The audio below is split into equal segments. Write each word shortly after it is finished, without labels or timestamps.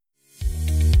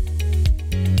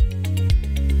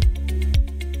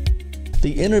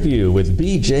The interview with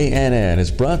BJNN is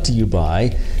brought to you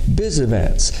by Biz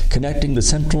Events, connecting the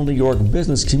Central New York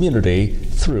business community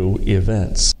through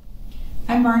events.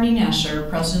 I'm Marnie Nesher,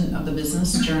 President of the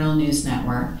Business Journal News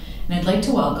Network, and I'd like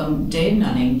to welcome Dave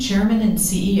Nunning, Chairman and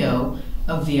CEO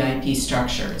of VIP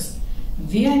Structures.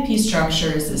 VIP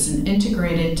Structures is an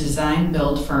integrated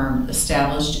design-build firm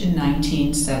established in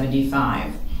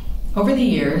 1975. Over the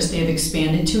years, they have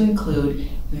expanded to include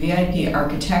VIP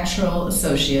Architectural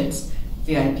Associates,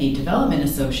 VIP Development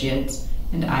Associates,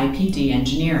 and IPD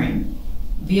Engineering.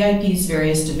 VIP's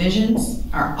various divisions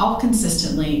are all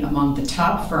consistently among the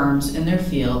top firms in their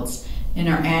fields in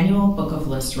our annual Book of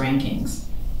List rankings.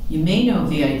 You may know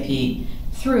VIP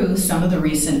through some of the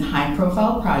recent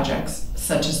high-profile projects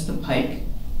such as the Pike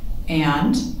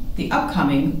and the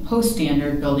upcoming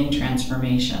post-standard building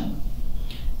transformation.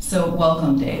 So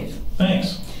welcome, Dave.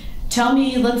 Thanks. Tell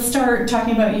me, let's start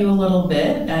talking about you a little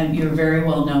bit. You're very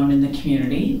well known in the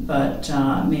community, but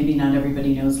maybe not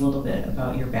everybody knows a little bit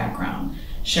about your background.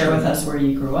 Share with us where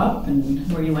you grew up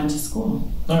and where you went to school.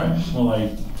 All right. Well,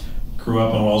 I grew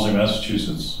up in Wellesley,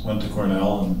 Massachusetts, went to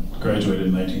Cornell and graduated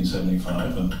in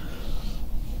 1975.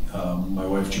 And my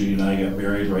wife Judy and I got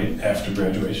married right after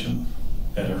graduation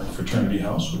at our fraternity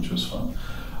house, which was fun.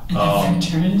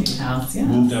 Fraternity house, yeah.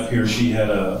 Moved up here. She had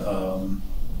a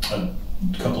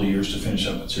couple of years to finish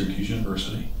up at Syracuse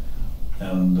University.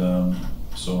 And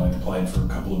so I applied for a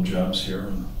couple of jobs here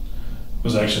and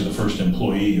was actually the first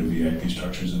employee of VIP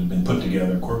Structures that had been put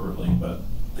together corporately, but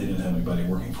they didn't have anybody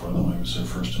working for them. I was their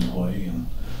first employee, and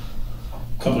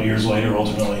a couple of years later,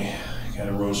 ultimately, kind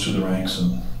of rose through the ranks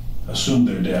and assumed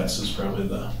their debts is probably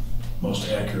the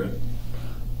most accurate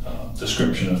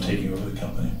description of taking over the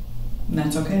company. And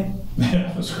that's okay.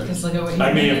 Yeah, that's great. Just look at what you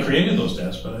I may did. have created those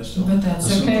debts, but I still. But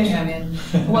that's okay. I mean,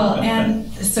 well, and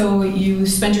so you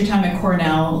spent your time at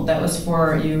Cornell. That was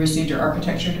for, you received your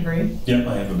architecture degree? Yep,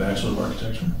 I have a Bachelor of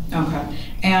Architecture. Okay.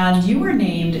 And you were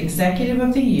named Executive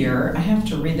of the Year, I have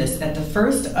to read this, at the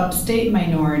first Upstate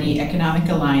Minority Economic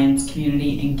Alliance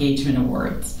Community Engagement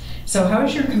Awards. So how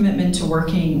has your commitment to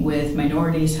working with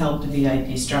minorities helped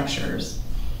VIP Structures?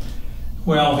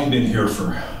 Well, we've been here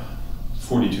for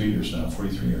 42 years now,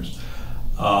 43 years.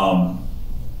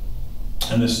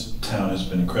 And this town has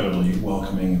been incredibly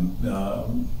welcoming.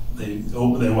 They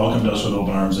welcomed us with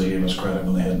open arms. They gave us credit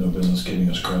when they had no business giving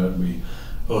us credit. We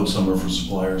owed some of our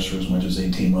suppliers for as much as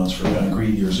 18 months for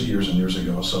concrete years and years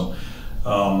ago. So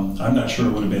I'm not sure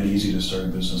it would have been easy to start a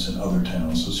business in other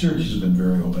towns. So Syracuse has been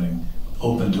very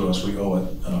open to us. We owe it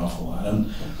an awful lot.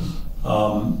 And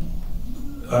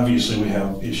obviously we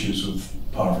have issues with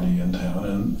poverty in town,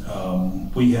 and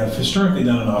we have historically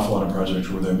done an awful lot of projects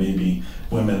where there may be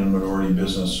women and minority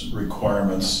business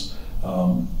requirements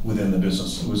within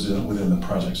the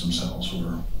projects themselves,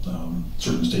 where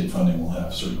certain state funding will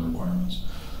have certain requirements.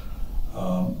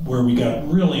 Where we got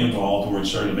really involved, where it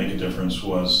started to make a difference,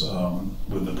 was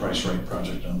with the Price Right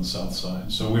project on the south side.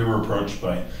 So we were approached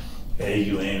by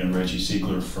Elaine and Reggie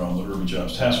Siegler from the Urban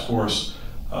Jobs Task Force,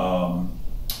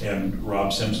 and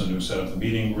Rob Simpson, who set up the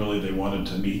meeting. Really, they wanted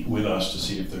to meet with us to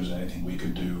see if there's anything we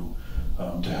could do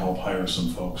to help hire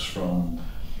some folks from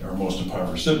our most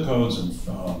impoverished zip codes and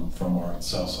from our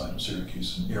south side of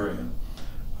Syracuse area.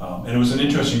 And it was an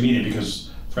interesting meeting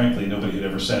because, frankly, nobody had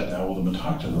ever sat down with them and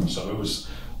talked to them. So it was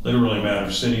literally a matter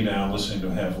of sitting down, listening to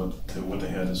what they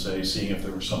had to say, seeing if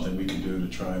there was something we could do to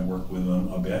try and work with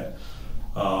them a bit.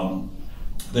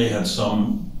 They had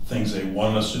some things they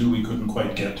wanted us to do we couldn't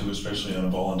quite get to, especially on a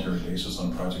voluntary basis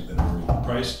on a project that had already been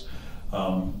priced.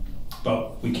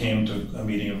 But we came to a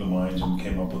meeting of the minds and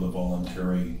came up with a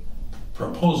voluntary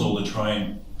proposal to try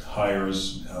and hire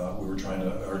us.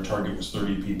 Our target was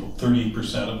 30 people.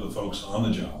 30% of the folks on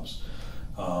the jobs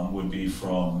would be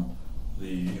from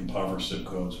the impoverished zip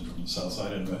codes and from the south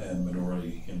side and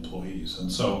minority employees.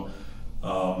 And so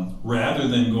rather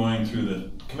than going through the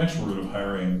conventional route of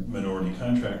hiring minority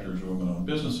contractors or women-owned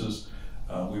businesses,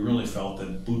 we really felt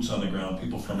that boots on the ground,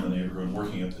 people from the neighborhood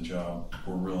working at the job,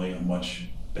 were really a much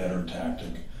better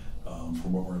tactic for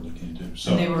what we're looking to do.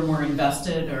 So and they were more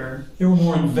invested, or? They were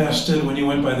more invested. When you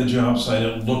went by the job site,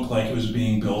 it looked like it was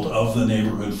being built of the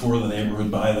neighborhood, for the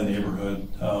neighborhood, by the neighborhood.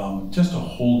 Just a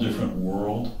whole different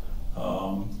world.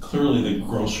 Clearly the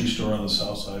grocery store on the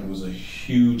south side was a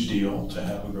huge deal to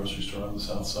have a grocery store on the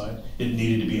south side. It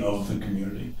needed to be of the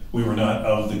community. We were not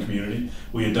of the community.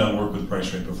 We had done work with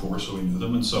Price Right before, so we knew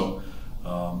them, and so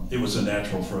it was a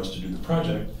natural for us to do the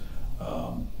project.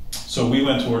 So we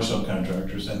went to our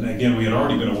subcontractors, and again, we had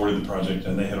already been awarded the project,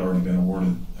 and they had already been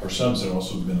awarded, our subs had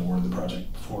also been awarded the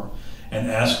project before, and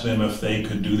asked them if they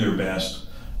could do their best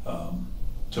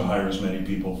to hire as many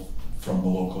people from the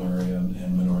local area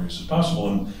and minorities as possible.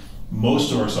 And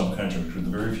most of our subcontractors, with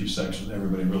very few sections,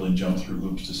 everybody really jumped through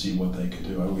hoops to see what they could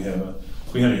do.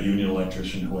 We had a union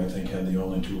electrician who I think had the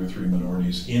only 2 or 3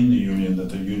 minorities in the union that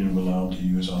the union would allow him to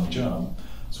use on the job.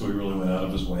 So he really went out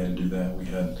of his way to do that. We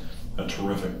had a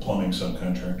terrific plumbing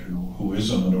subcontractor who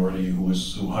is a minority, who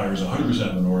hires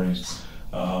 100% minorities,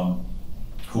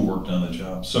 who worked on the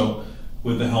job. So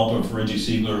with the help of Reggie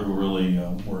Siegler, who really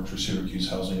worked for Syracuse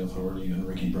Housing Authority, and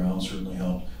Ricky Brown certainly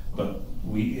helped, but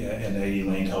and Eddie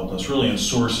Lane helped us really in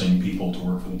sourcing people to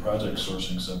work for the project,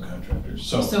 sourcing subcontractors.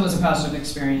 So it was a positive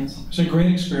experience. It was a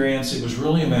great experience. It was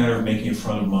really a matter of making it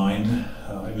front of mind.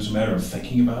 It was a matter of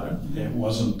thinking about it. It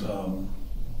wasn't,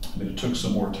 it took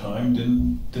some more time,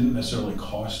 didn't necessarily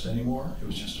cost anymore. It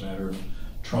was just a matter of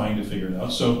trying to figure it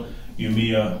out. So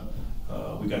UMEA,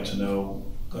 we got to know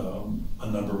a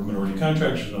number of minority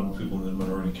contractors, a number of people in the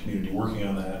minority community working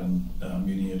on that, and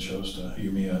UMEA chose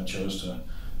to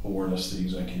award us the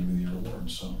Executive of the Year award.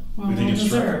 So we think it's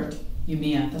deserved.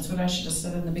 UMEA, that's what I should have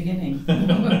said in the beginning,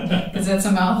 because that's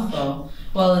a mouthful.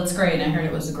 Well, it's great. I heard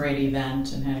it was a great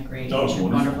event and had a great,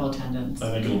 wonderful attendance.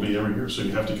 I think it'll be every year, so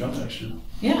you have to come next year.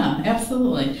 Yeah,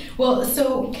 absolutely. Well,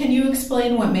 so can you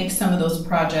explain what makes some of those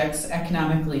projects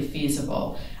economically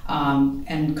feasible?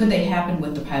 And could they happen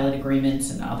with the pilot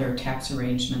agreements and other tax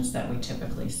arrangements that we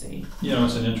typically see?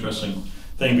 It's an interesting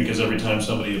thing, because every time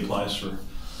somebody applies for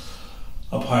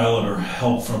a pilot or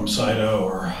help from SIDA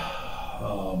or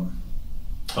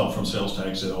help from sales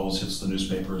tax, it always hits the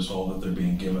newspaper as all that they're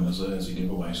being given as a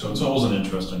giveaway. So it's always an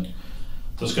interesting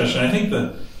discussion. I think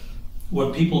that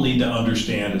what people need to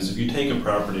understand is if you take a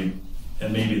property,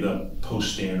 and maybe the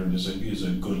post standard is a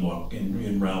good look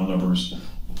in round numbers,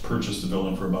 purchase the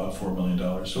building for about $4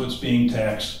 million. So it's being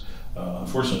taxed,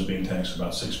 unfortunately it's being taxed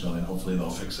about $6 million. Hopefully they'll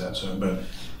fix that soon. But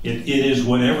it is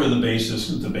whatever the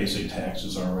basic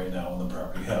taxes are right now on the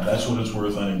property. Yeah, that's what it's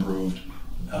worth unimproved.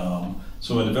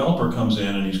 So a developer comes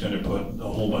in and he's going to put a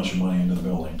whole bunch of money into the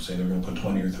building. Say they're going to put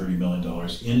 $20 or $30 million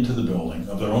into the building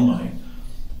of their own money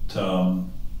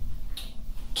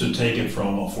to take it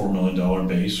from a $4 million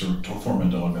base or $4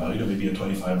 million value to maybe a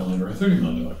 $25 million or a $30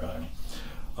 million value.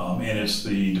 And it's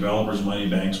the developer's money,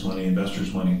 bank's money,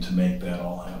 investors' money to make that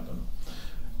all happen.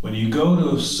 When you go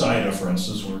to SIDA, for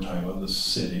instance, when we're talking about the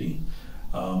city,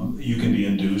 you can be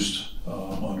induced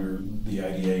under the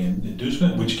IDA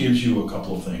inducement, which gives you a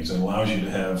couple of things. It allows you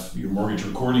to have your mortgage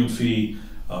recording fee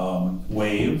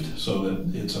waived, so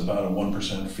that it's about a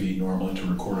 1% fee normally to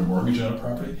record a mortgage on a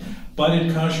property, but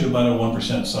it costs you about a 1%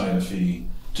 SIDA fee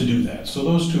to do that. So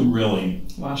those two really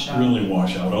wash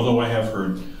out. Although I have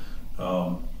heard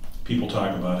people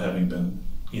talk about having been,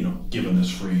 given this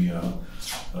free,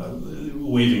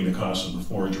 waiving the cost of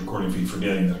the mortgage recording fee,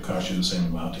 forgetting that it costs you the same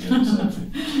amount to get the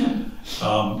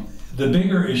SIDA fee. The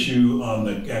bigger issue on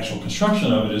the actual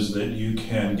construction of it is that you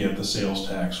can get the sales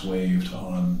tax waived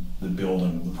on the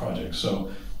building of the project. So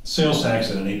sales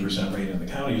tax at an 8% rate in the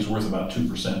county is worth about 2%,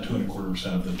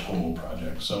 2.25% of the total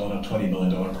project. So on a $20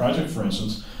 million project, for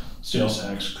instance, sales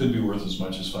tax could be worth as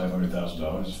much as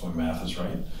 $500,000, if my math is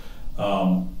right,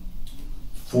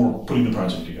 for putting the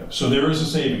project together. So there is a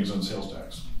savings on sales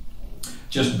tax.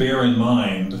 Just bear in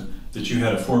mind that you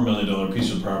had a $4 million piece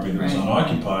of property that was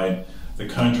unoccupied. The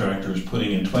contractor is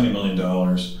putting in $20 million.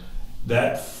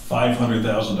 That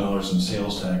 $500,000 in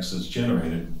sales tax that's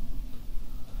generated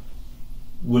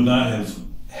would not have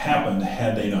happened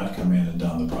had they not come in and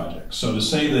done the project. So to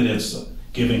say that it's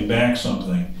giving back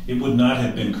something, it would not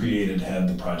have been created had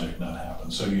the project not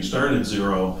happened. So you start at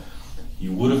zero,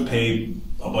 you would have paid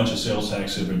a bunch of sales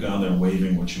tax if it had gone there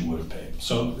waiving what you would have paid.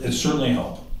 So it certainly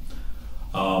helped.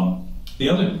 The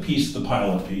other piece, the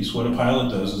pilot piece, what a pilot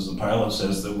does is the pilot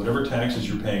says that whatever taxes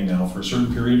you're paying now for a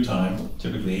certain period of time,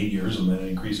 typically 8 years, and then it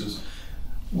increases,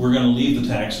 we're going to leave the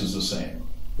taxes the same.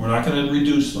 We're not going to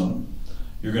reduce them.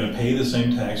 You're going to pay the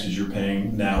same taxes you're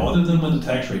paying now, other than when the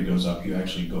tax rate goes up, you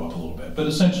actually go up a little bit. But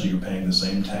essentially you're paying the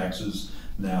same taxes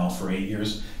now for 8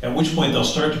 years, at which point they'll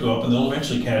start to go up and they'll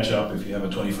eventually catch up. If you have a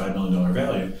 $25 million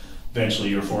value, eventually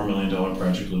your $4 million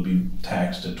project will be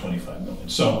taxed at $25 million.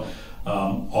 So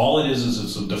all it is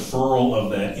it's a deferral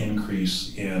of that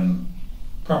increase in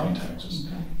property taxes.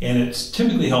 Okay. And it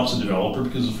typically helps a developer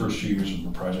because the first few years of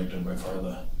a project are by far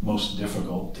the most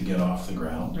difficult to get off the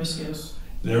ground. Riskiest.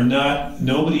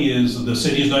 The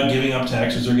city is not giving up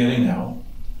taxes they're getting now.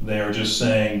 They are just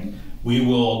saying, we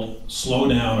will slow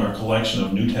down our collection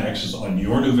of new taxes on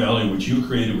your new value, which you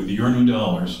created with your new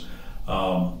dollars,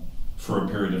 for a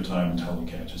period of time until it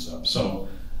catches up. So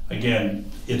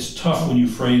again, it's tough when you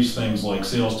phrase things like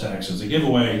sales tax as a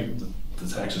giveaway. The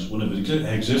taxes wouldn't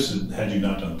have existed had you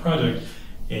not done the project.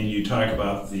 and you talk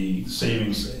about the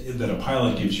savings that a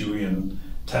pilot gives you in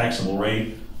taxable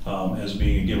rate as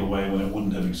being a giveaway when it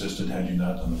wouldn't have existed had you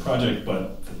not done the project,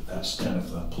 but that's kind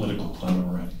of the political climate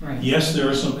we're in. Right. Yes, there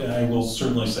are some, I will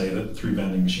certainly say that 3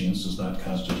 vending machines does not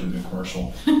constitute a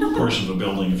commercial portion of a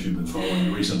building if you've been following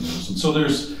the recent news. And so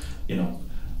there's,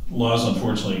 laws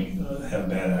unfortunately have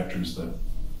bad actors that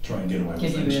try and get away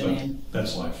with things, but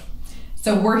that's life.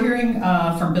 So we're hearing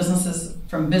from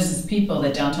business people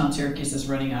that downtown Syracuse is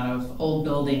running out of old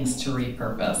buildings to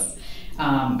repurpose.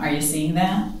 Are you seeing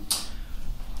that?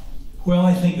 Well,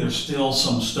 I think there's still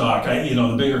some stock.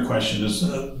 The bigger question is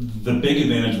the big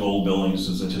advantage of old buildings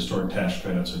is that historic tax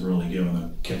credits have really given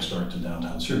a kickstart to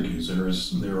downtown Syracuse.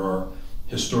 There are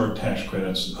historic tax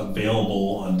credits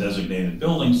available on designated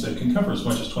buildings that can cover as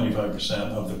much as 25%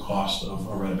 of the cost of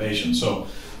a renovation. So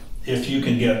if you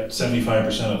can get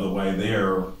 75% of the way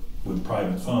there with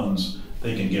private funds,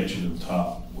 they can get you to the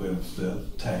top with the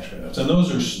tax credits. And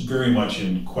those are very much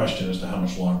in question as to how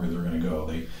much longer they're going to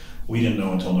go. We didn't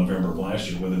know until November of last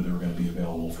year whether they were going to be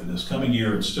available for this coming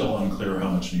year. It's still unclear how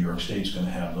much New York State's going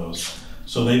to have those.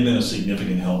 So they've been a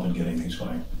significant help in getting things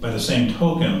going. By the same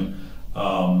token, a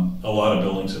lot of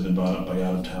buildings have been bought up by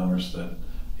out-of-towners that,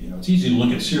 it's easy to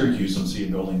look at Syracuse and see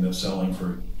a building that's selling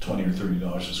for $20 or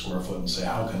 $30 a square foot and say,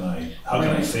 how can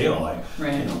I fail?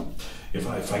 If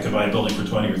I could buy a building for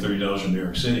 $20 or $30 in New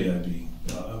York City, I'd be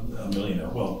a millionaire.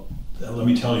 Well, let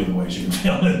me tell you the ways you can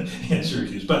fail in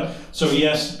Syracuse. But so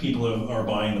yes, people are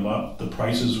buying them up. The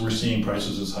prices, we're seeing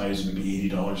prices as high as maybe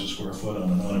 $80 a square foot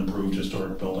on an unimproved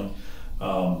historic building.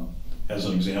 As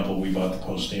an example, we bought the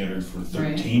Post Standard for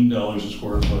 $13 a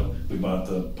square foot. We bought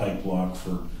the Pike Block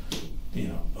for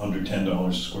under $10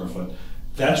 a square foot.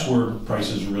 That's where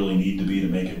prices really need to be to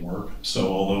make it work. So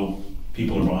although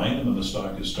people are buying them and the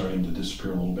stock is starting to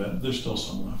disappear a little bit, there's still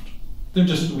some left.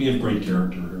 We have great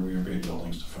character here. We have great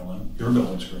buildings to fill in. Your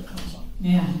building's great.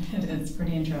 Yeah, it's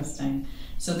pretty interesting.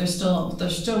 So there's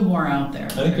still more out there. I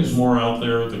think there's more out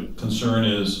there. The concern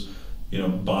is,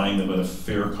 buying them at a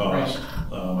fair cost.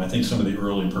 Right. I think some of the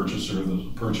early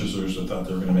purchasers that thought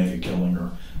they were going to make a killing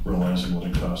are realizing what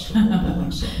it costs to build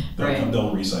buildings. So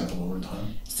they'll recycle over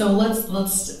time. So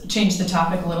let's change the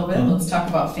topic a little bit. Mm-hmm. Let's talk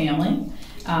about family.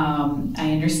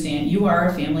 I understand you are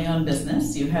a family-owned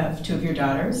business. You have 2 of your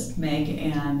daughters, Meg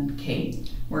and Kate,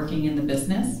 working in the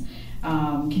business.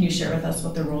 Can you share with us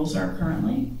what their roles are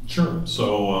currently? Sure.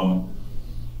 So,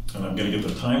 and I'm going to get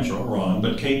the times wrong,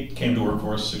 but Kate came to work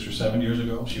for us 6 or 7 years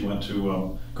ago. She went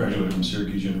to graduated from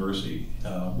Syracuse University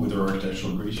with her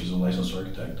architectural degree. She's a licensed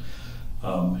architect.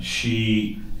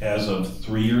 She, as of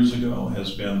 3 years ago,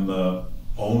 has been the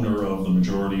owner of the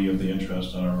majority of the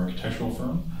interest in our architectural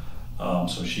firm.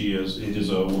 So it is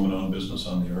a woman-owned business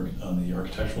on the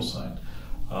architectural side.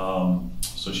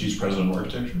 So she's president of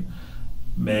architecture.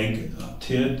 Meg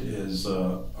Tidd is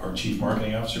our chief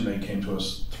marketing officer. Meg came to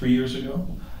us 3 years ago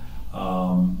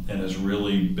and has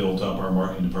really built up our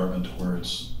marketing department to where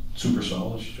it's super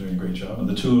solid. She's doing a great job. And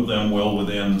the 2 of them will,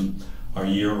 within a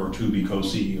year or 2, be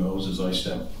co-CEOs as I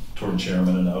step toward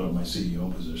chairman and out of my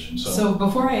CEO position. So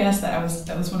before I asked that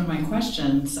was one of my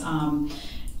questions.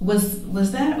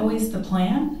 Was that always the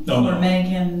plan for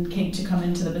Meg and Kate to come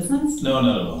into the business? No,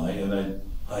 not at all.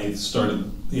 I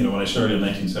started, when I started in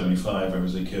 1975, I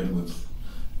was a kid with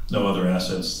no other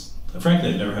assets. Frankly,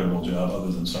 I'd never had a real job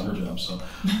other than summer jobs. So,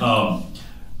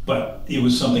 but it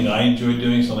was something I enjoyed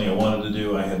doing, something I wanted to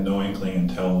do. I had no inkling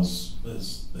until as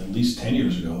at least 10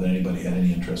 years ago that anybody had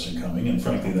any interest in coming. And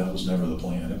frankly, that was never the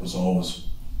plan. It was always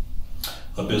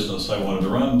a business I wanted to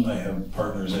run. I have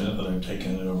partners in it that I've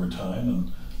taken it over time,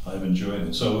 and I've enjoyed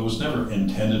it. So it was never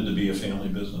intended to be a family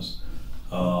business.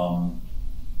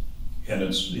 And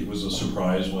it was a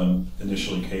surprise when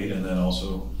initially Kate and then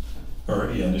also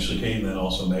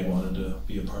Meg wanted to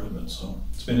be a part of it. So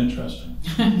it's been interesting.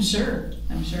 I'm sure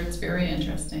it's very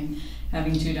interesting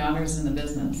having 2 daughters in the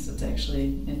business.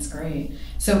 It's great.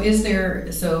 So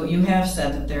you have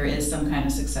said that there is some kind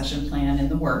of succession plan in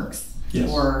the works. Yes.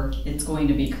 Or it's going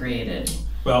to be created.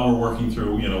 Well, we're working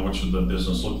through, what should the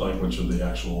business look like, what should the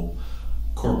actual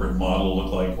corporate model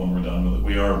look like when we're done with it.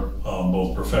 We are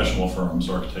both professional firms,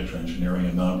 architecture, engineering,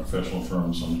 and non-professional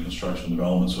firms on construction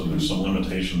development, so there's some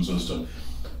limitations as to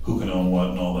who can own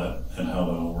what and all that, and how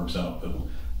that all works out. But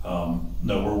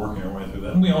no, we're working our way through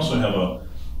that. And we also have a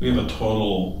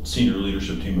total senior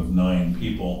leadership team of 9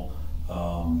 people,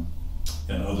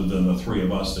 and other than the 3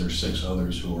 of us, there's 6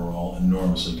 others who are all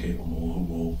enormously capable, who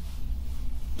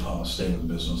will stay with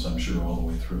the business, I'm sure, all the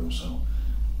way through. So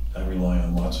I rely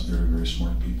on lots of very, very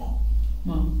smart people.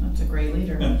 Well, that's a great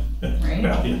leader, right?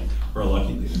 Well, yeah, we're a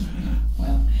lucky leader.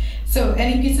 Well, so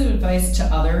any piece of advice to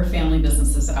other family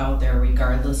businesses out there,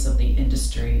 regardless of the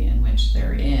industry in which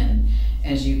they're in,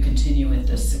 as you continue with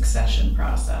this succession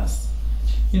process?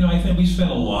 I think we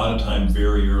spent a lot of time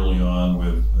very early on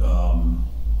with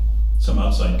some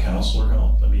outside counselor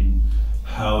help. I mean,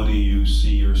 how do you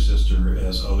see your sister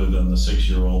as other than the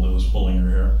 6-year-old that was pulling her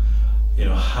hair?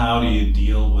 How do you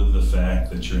deal with the fact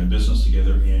that you're in business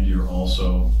together and you're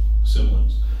also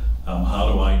siblings?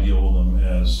 How do I deal with them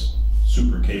as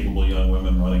super capable young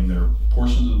women running their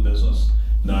portions of the business,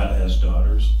 not as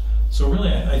daughters? So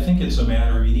really, I think it's a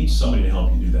matter of you need somebody to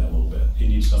help you do that a little bit. You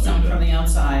need somebody from the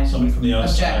outside. Somebody from the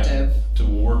outside. Objective. To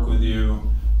work with you,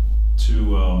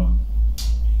 to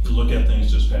look at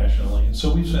things dispassionately. And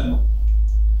so I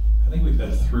think we've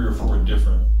had 3 or 4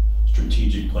 different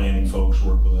strategic planning folks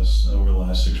work with us over the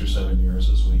last 6 or 7 years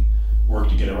as we work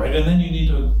to get it right. And then you need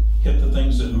to hit the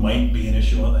things that might be an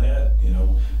issue on the head.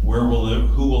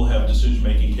 Who will have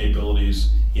decision-making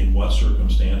capabilities in what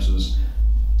circumstances?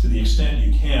 To the extent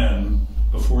you can,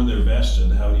 before they're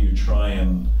vested, how do you try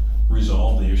and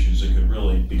resolve the issues that could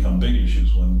really become big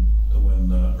issues when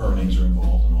earnings are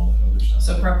involved and all that other stuff?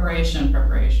 So preparation.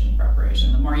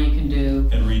 The more you can do.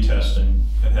 And retesting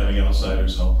and having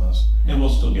outsiders help us. And we'll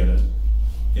still get it,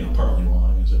 partly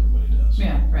wrong, as everybody does.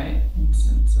 Yeah, right.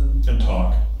 And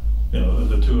talk.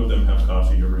 The 2 of them have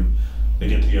coffee they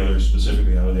get together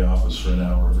specifically out of the office for an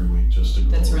hour every week just to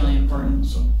go. That's really important.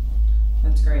 So.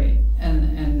 That's great.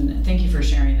 And thank you for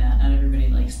sharing that. Not everybody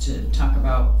likes to talk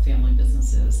about family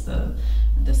businesses, the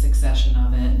succession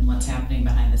of it and what's happening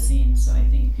behind the scenes. So I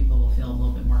think people will feel a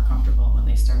little bit more comfortable when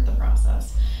they start the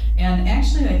process. And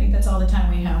actually, I think that's all the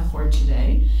time we have for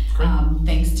today.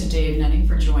 Thanks to Dave Nutting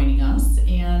for joining us.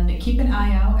 And keep an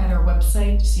eye out at our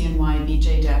website,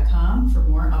 cnybj.com, for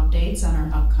more updates on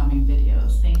our upcoming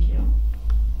videos. Thank you.